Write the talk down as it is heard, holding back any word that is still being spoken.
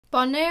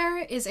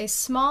Bonaire is a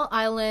small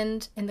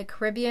island in the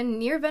Caribbean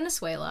near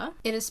Venezuela.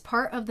 It is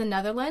part of the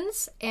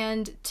Netherlands,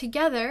 and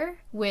together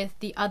with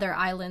the other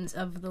islands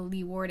of the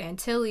Leeward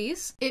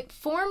Antilles, it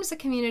forms a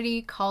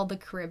community called the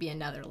Caribbean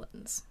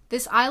Netherlands.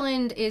 This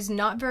island is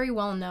not very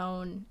well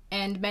known,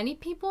 and many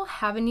people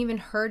haven't even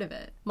heard of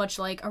it, much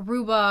like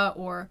Aruba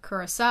or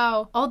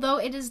Curacao, although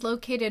it is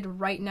located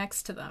right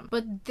next to them.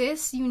 But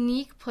this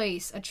unique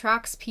place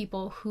attracts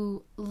people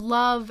who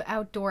love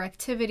outdoor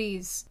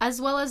activities,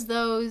 as well as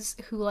those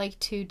who like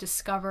to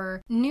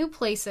discover new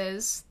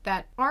places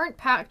that aren't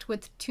packed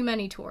with too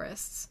many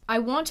tourists. I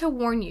want to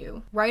warn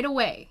you right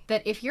away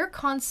that if your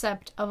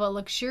concept of a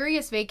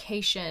luxurious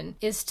vacation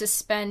is to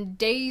spend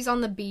days on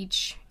the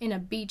beach, in a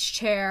beach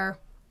chair,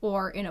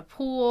 or in a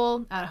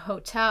pool, at a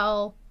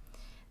hotel,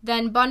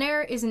 then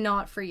Bonaire is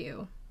not for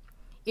you.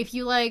 If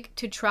you like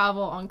to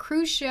travel on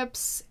cruise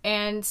ships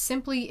and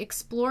simply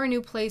explore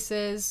new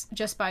places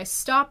just by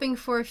stopping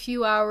for a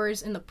few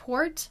hours in the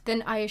port,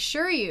 then I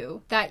assure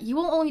you that you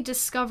will only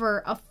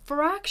discover a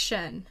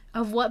fraction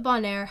of what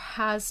Bonaire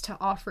has to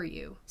offer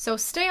you. So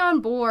stay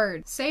on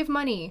board, save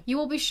money. You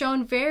will be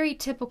shown very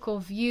typical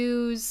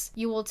views,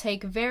 you will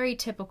take very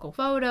typical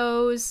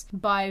photos,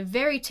 buy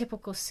very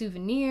typical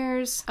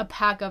souvenirs, a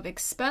pack of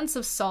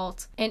expensive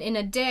salt, and in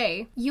a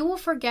day, you will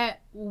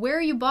forget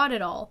where you bought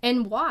it all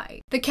and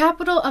why. The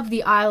capital of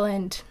the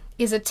island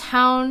is a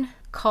town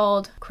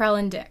called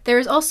Kralendijk. There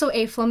is also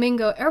a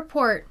flamingo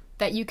airport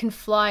that you can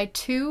fly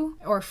to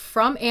or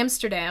from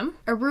Amsterdam,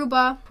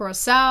 Aruba,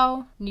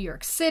 Curacao, New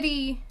York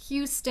City,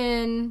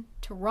 Houston,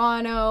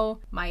 Toronto,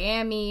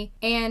 Miami,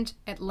 and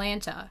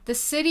Atlanta. The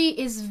city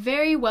is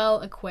very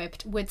well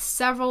equipped with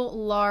several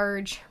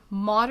large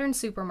modern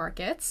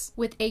supermarkets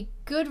with a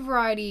good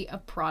variety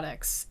of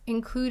products,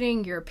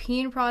 including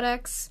European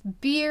products,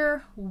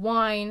 beer,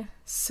 wine,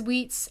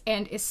 sweets,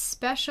 and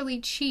especially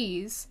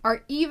cheese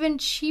are even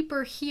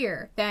cheaper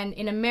here than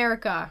in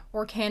America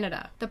or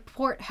Canada. The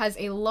port has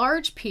a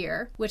large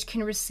pier which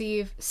can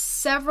receive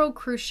several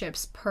cruise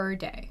ships per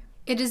day.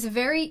 It is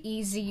very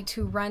easy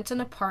to rent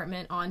an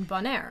apartment on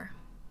Bonaire.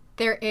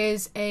 There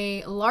is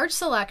a large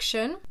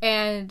selection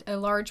and a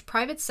large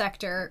private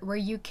sector where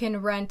you can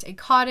rent a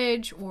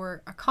cottage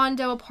or a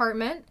condo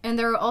apartment, and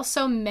there are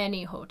also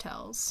many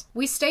hotels.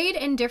 We stayed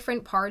in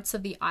different parts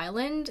of the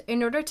island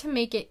in order to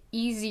make it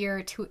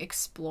easier to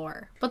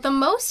explore. But the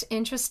most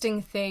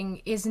interesting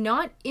thing is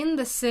not in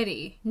the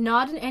city,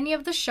 not in any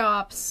of the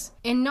shops,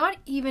 and not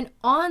even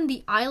on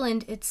the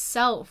island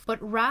itself,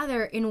 but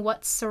rather in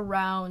what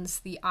surrounds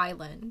the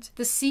island.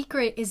 The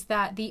secret is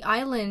that the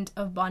island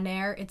of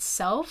Bonaire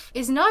itself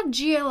is not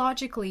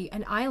geologically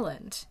an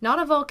island, not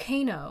a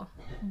volcano,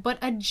 but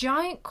a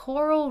giant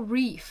coral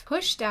reef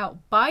pushed out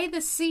by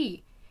the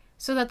sea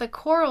so that the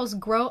corals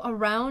grow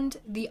around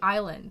the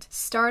island,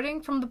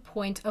 starting from the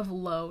point of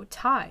low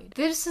tide.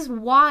 This is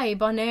why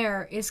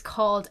Bonaire is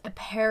called a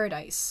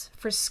paradise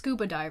for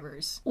scuba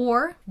divers,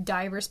 or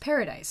diver's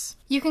paradise.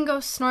 You can go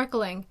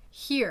snorkeling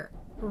here,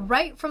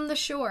 right from the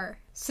shore.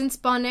 Since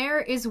Bonaire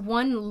is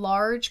one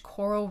large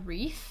coral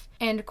reef,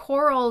 and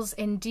corals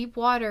in deep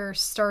water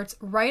starts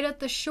right at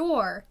the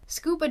shore,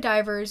 scuba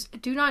divers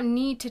do not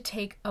need to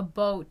take a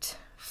boat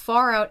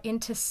far out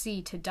into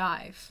sea to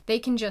dive. They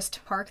can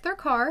just park their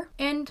car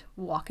and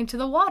walk into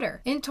the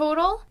water. In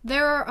total,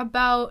 there are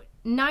about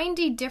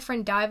 90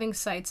 different diving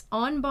sites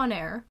on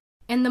Bonaire,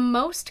 and the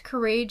most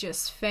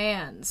courageous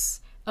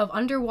fans of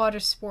underwater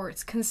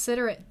sports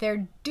consider it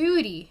their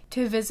duty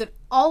to visit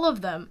all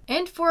of them,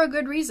 and for a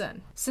good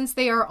reason, since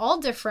they are all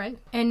different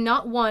and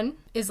not one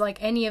is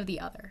like any of the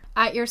other.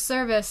 At your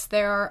service,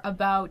 there are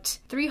about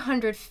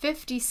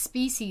 350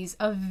 species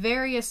of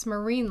various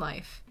marine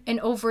life and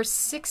over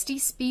 60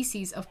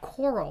 species of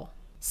coral.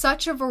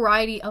 Such a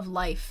variety of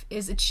life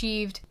is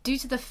achieved due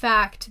to the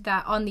fact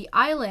that on the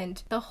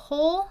island, its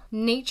whole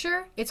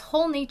nature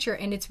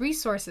and its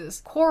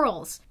resources,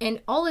 corals, and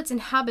all its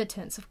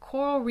inhabitants of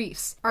coral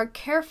reefs are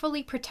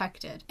carefully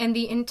protected, and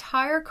the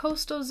entire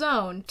coastal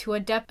zone to a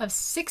depth of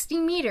 60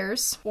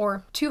 meters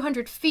or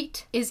 200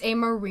 feet is a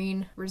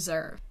marine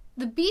reserve.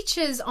 The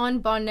beaches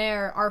on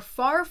Bonaire are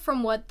far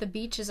from what the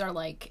beaches are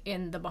like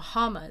in the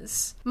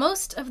Bahamas.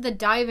 Most of the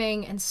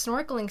diving and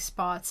snorkeling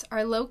spots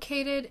are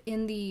located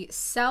in the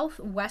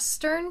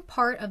southwestern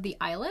part of the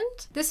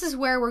island. This is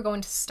where we're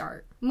going to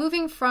start.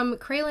 Moving from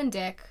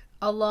Kralendijk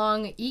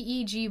along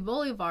EEG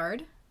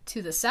Boulevard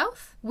to the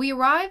south, we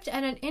arrived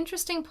at an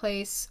interesting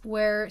place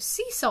where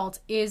sea salt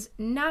is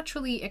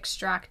naturally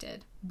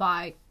extracted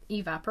by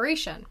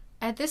evaporation.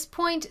 At this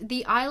point,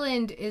 the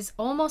island is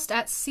almost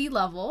at sea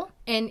level,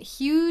 and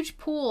huge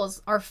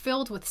pools are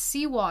filled with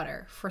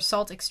seawater for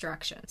salt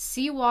extraction.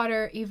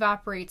 Seawater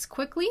evaporates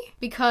quickly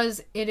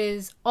because it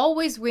is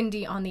always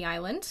windy on the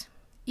island.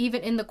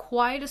 Even in the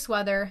quietest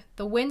weather,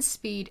 the wind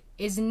speed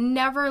is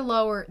never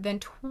lower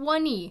than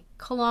 20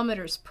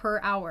 kilometers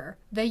per hour.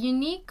 The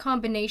unique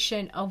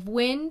combination of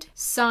wind,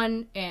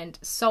 sun, and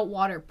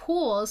saltwater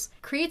pools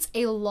creates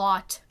a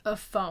lot of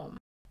foam.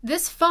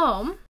 This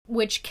foam,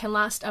 which can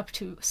last up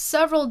to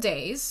several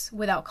days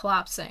without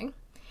collapsing,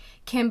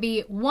 can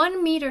be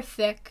 1 meter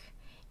thick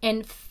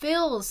and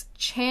fills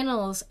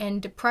channels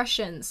and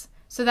depressions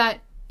so that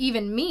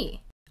even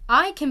me,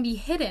 I can be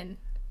hidden.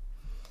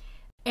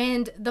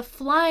 And the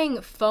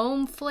flying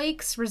foam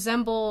flakes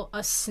resemble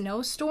a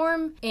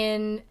snowstorm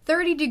in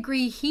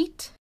 30-degree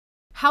heat.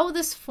 How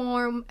this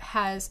form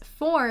has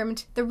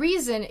formed, the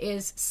reason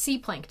is sea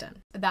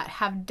plankton that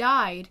have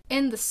died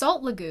in the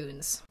salt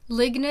lagoons.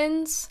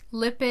 Lignins,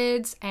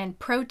 lipids, and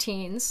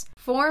proteins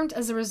formed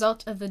as a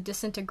result of the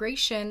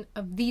disintegration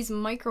of these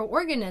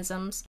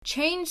microorganisms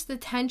change the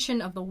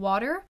tension of the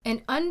water,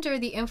 and under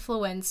the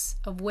influence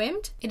of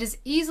wind, it is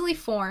easily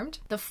formed.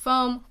 The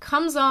foam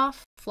comes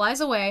off,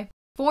 flies away,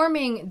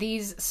 forming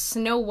these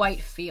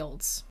snow-white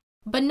fields.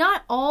 But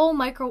not all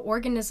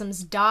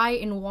microorganisms die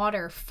in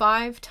water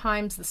 5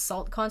 times the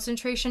salt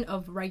concentration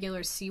of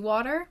regular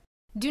seawater.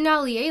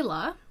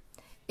 Dunaliella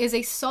is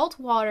a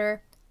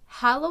saltwater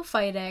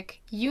halophytic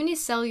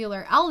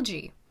unicellular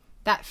algae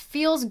that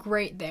feels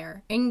great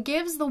there and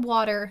gives the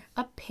water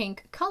a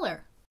pink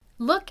color.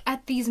 Look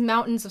at these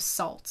mountains of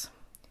salt.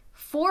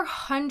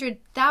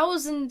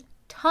 400,000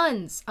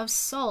 tons of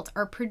salt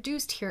are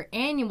produced here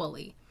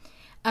annually.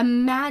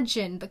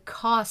 Imagine the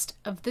cost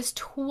of this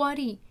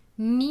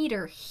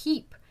 20-meter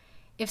heap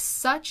if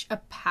such a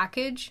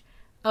package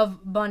of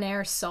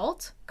Bonaire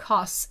salt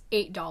costs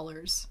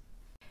 $8.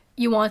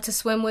 You want to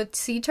swim with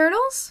sea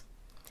turtles?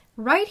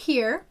 Right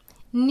here,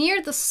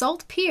 near the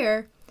Salt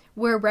Pier,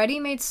 where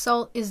ready-made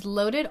salt is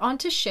loaded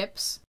onto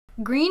ships,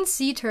 green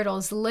sea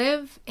turtles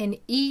live and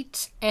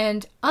eat,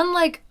 and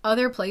unlike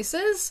other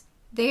places,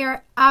 they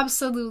are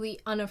absolutely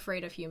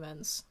unafraid of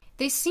humans.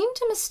 They seem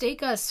to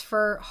mistake us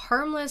for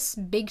harmless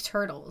big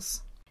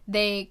turtles.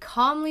 They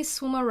calmly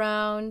swim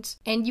around,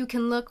 and you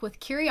can look with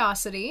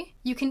curiosity.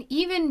 You can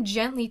even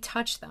gently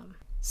touch them.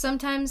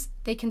 Sometimes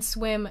they can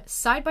swim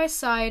side by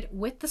side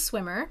with the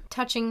swimmer,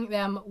 touching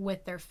them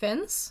with their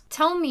fins.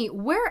 Tell me,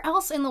 where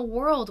else in the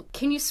world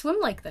can you swim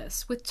like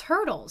this with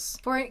turtles?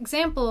 For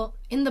example,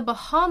 in the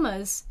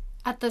Bahamas,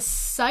 at the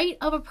sight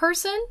of a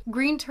person,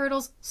 green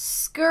turtles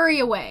scurry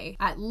away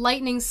at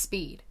lightning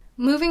speed.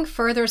 Moving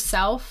further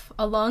south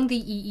along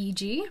the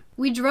EEG,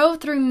 we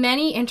drove through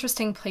many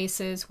interesting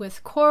places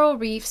with coral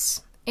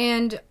reefs,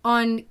 and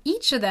on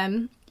each of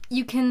them,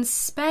 you can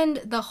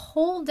spend the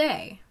whole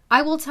day.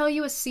 I will tell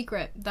you a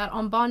secret that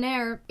on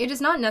Bonaire, it is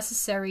not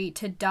necessary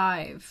to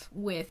dive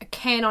with a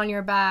can on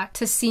your back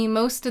to see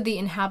most of the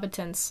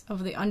inhabitants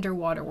of the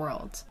underwater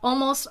world.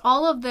 Almost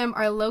all of them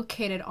are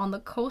located on the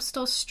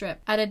coastal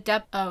strip at a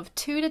depth of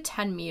 2 to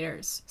 10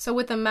 meters. So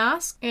with a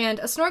mask and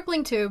a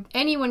snorkeling tube,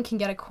 anyone can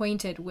get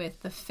acquainted with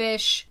the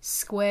fish,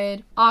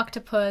 squid,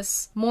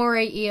 octopus,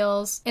 moray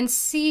eels, and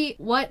see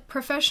what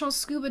professional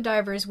scuba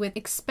divers with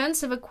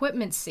expensive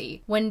equipment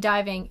see when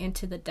diving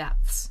into the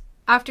depths.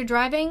 After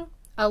driving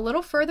a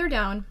little further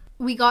down,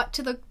 we got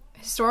to the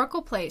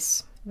historical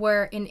place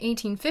where in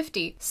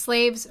 1850,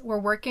 slaves were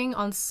working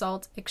on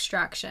salt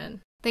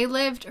extraction. They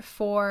lived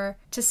 4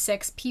 to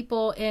 6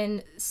 people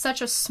in such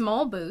a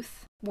small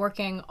booth,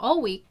 working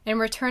all week and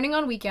returning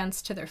on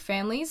weekends to their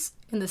families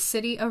in the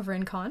city of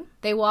Rincon.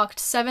 They walked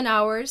 7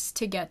 hours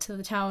to get to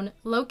the town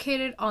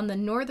located on the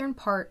northern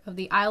part of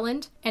the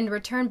island and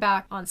returned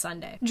back on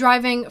Sunday.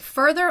 Driving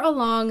further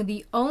along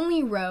the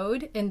only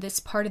road in this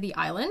part of the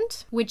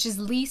island, which is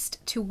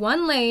leased to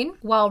 1 lane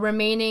while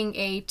remaining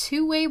a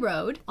 2-way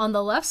road on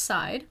the left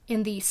side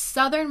in the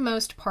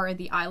southernmost part of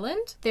the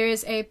island, there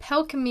is a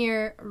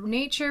Pelkermeer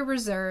nature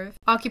reserve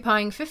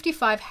occupying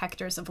 55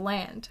 hectares of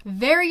land.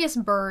 Various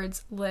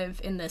birds live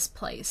in this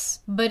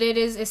place, but it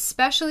is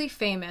especially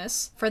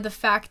famous for the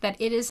fact that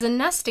it is a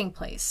nesting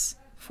place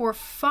for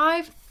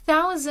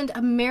 5,000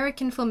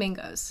 American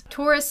flamingos.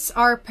 Tourists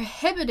are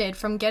prohibited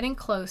from getting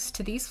close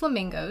to these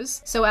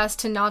flamingos so as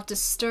to not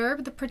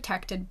disturb the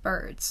protected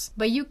birds,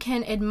 but you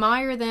can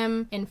admire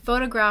them and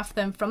photograph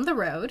them from the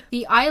road.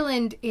 The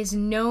island is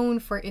known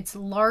for its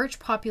large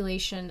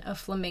population of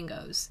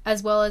flamingos,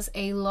 as well as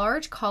a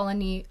large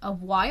colony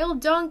of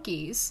wild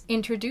donkeys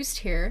introduced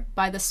here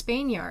by the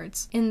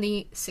Spaniards in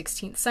the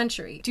 16th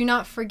century. Do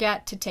not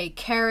forget to take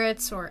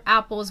carrots or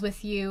apples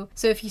with you,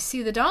 so if you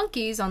see the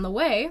donkeys on the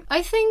way,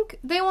 I think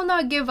they will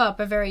not give up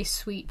a very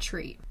sweet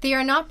treat. They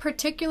are not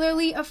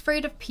particularly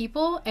afraid of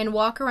people and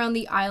walk around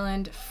the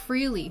island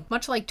freely,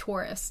 much like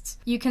tourists.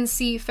 You can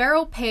see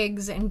feral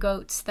pigs and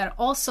goats that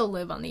also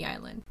live on the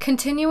island.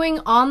 Continuing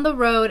on the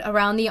road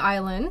around the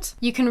island,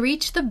 you can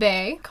reach the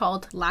bay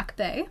called Lac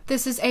Bay.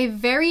 This is a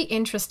very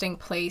interesting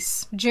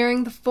place.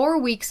 During the 4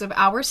 weeks of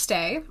our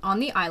stay on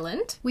the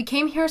island, we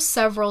came here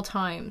several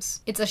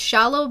times. It's a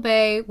shallow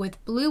bay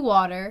with blue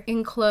water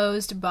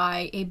enclosed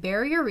by a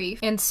barrier reef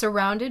and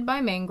surrounded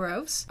by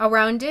mangroves.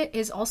 Around it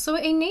is also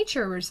a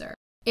nature reserve.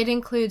 It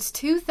includes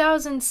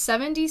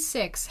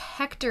 2,076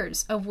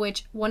 hectares, of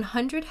which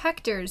 100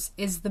 hectares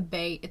is the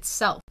bay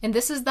itself. And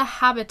this is the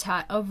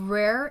habitat of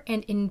rare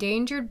and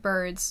endangered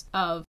birds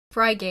of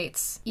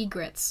frigates,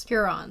 egrets,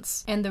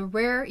 herons, and the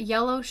rare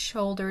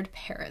yellow-shouldered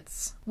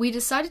parrots. We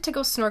decided to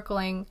go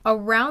snorkeling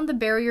around the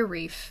barrier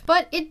reef,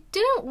 but it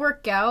didn't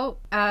work out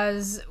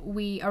as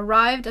we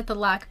arrived at the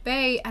Lac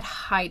Bay at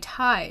high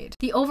tide.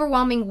 The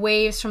overwhelming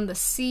waves from the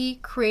sea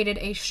created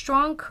a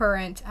strong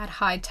current at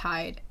high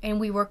tide, and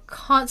we were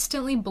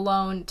constantly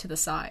blown to the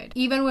side.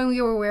 Even when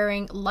we were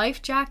wearing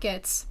life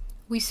jackets,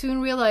 we soon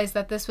realized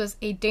that this was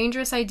a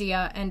dangerous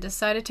idea and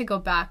decided to go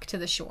back to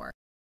the shore.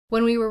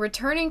 When we were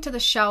returning to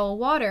the shallow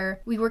water,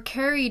 we were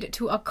carried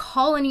to a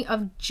colony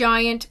of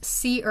giant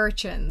sea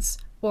urchins,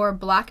 or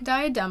black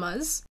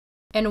diademas,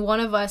 and one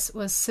of us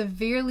was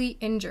severely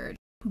injured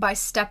by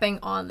stepping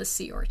on the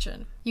sea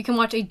urchin. You can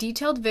watch a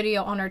detailed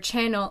video on our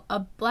channel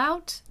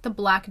about the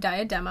black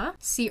diadema,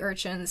 sea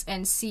urchins,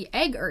 and sea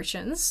egg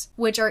urchins,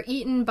 which are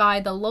eaten by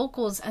the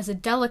locals as a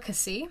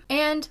delicacy,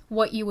 and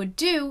what you would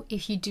do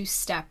if you do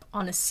step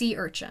on a sea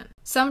urchin.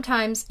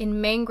 Sometimes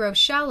in mangrove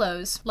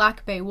shallows,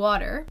 Lac Bay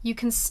water, you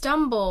can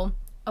stumble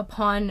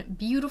upon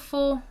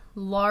beautiful,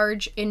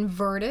 large,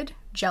 inverted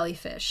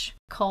jellyfish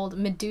called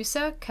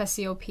Medusa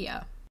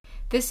Cassiopeia.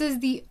 This is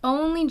the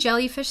only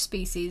jellyfish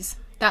species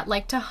that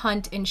like to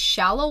hunt in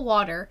shallow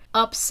water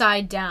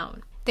upside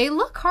down. They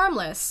look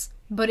harmless,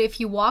 but if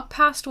you walk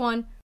past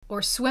one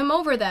or swim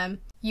over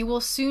them, you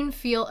will soon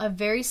feel a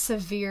very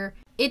severe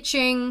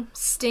itching,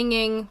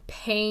 stinging,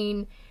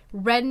 pain,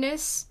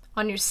 redness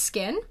on your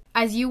skin,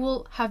 as you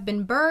will have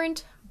been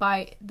burned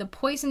by the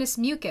poisonous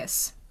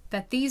mucus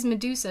that these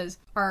medusas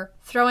are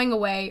throwing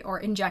away or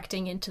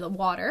injecting into the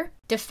water,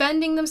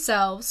 defending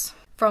themselves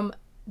from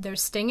their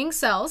stinging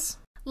cells.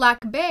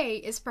 Lac Bay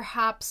is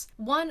perhaps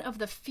one of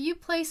the few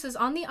places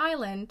on the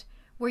island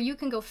where you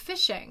can go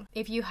fishing.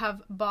 If you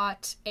have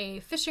bought a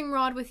fishing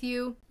rod with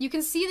you, you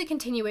can see the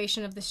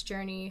continuation of this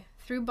journey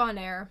through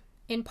Bonaire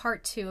in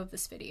part 2 of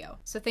this video.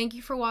 So thank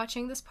you for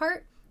watching this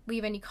part.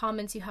 Leave any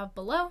comments you have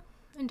below,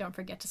 and don't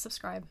forget to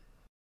subscribe.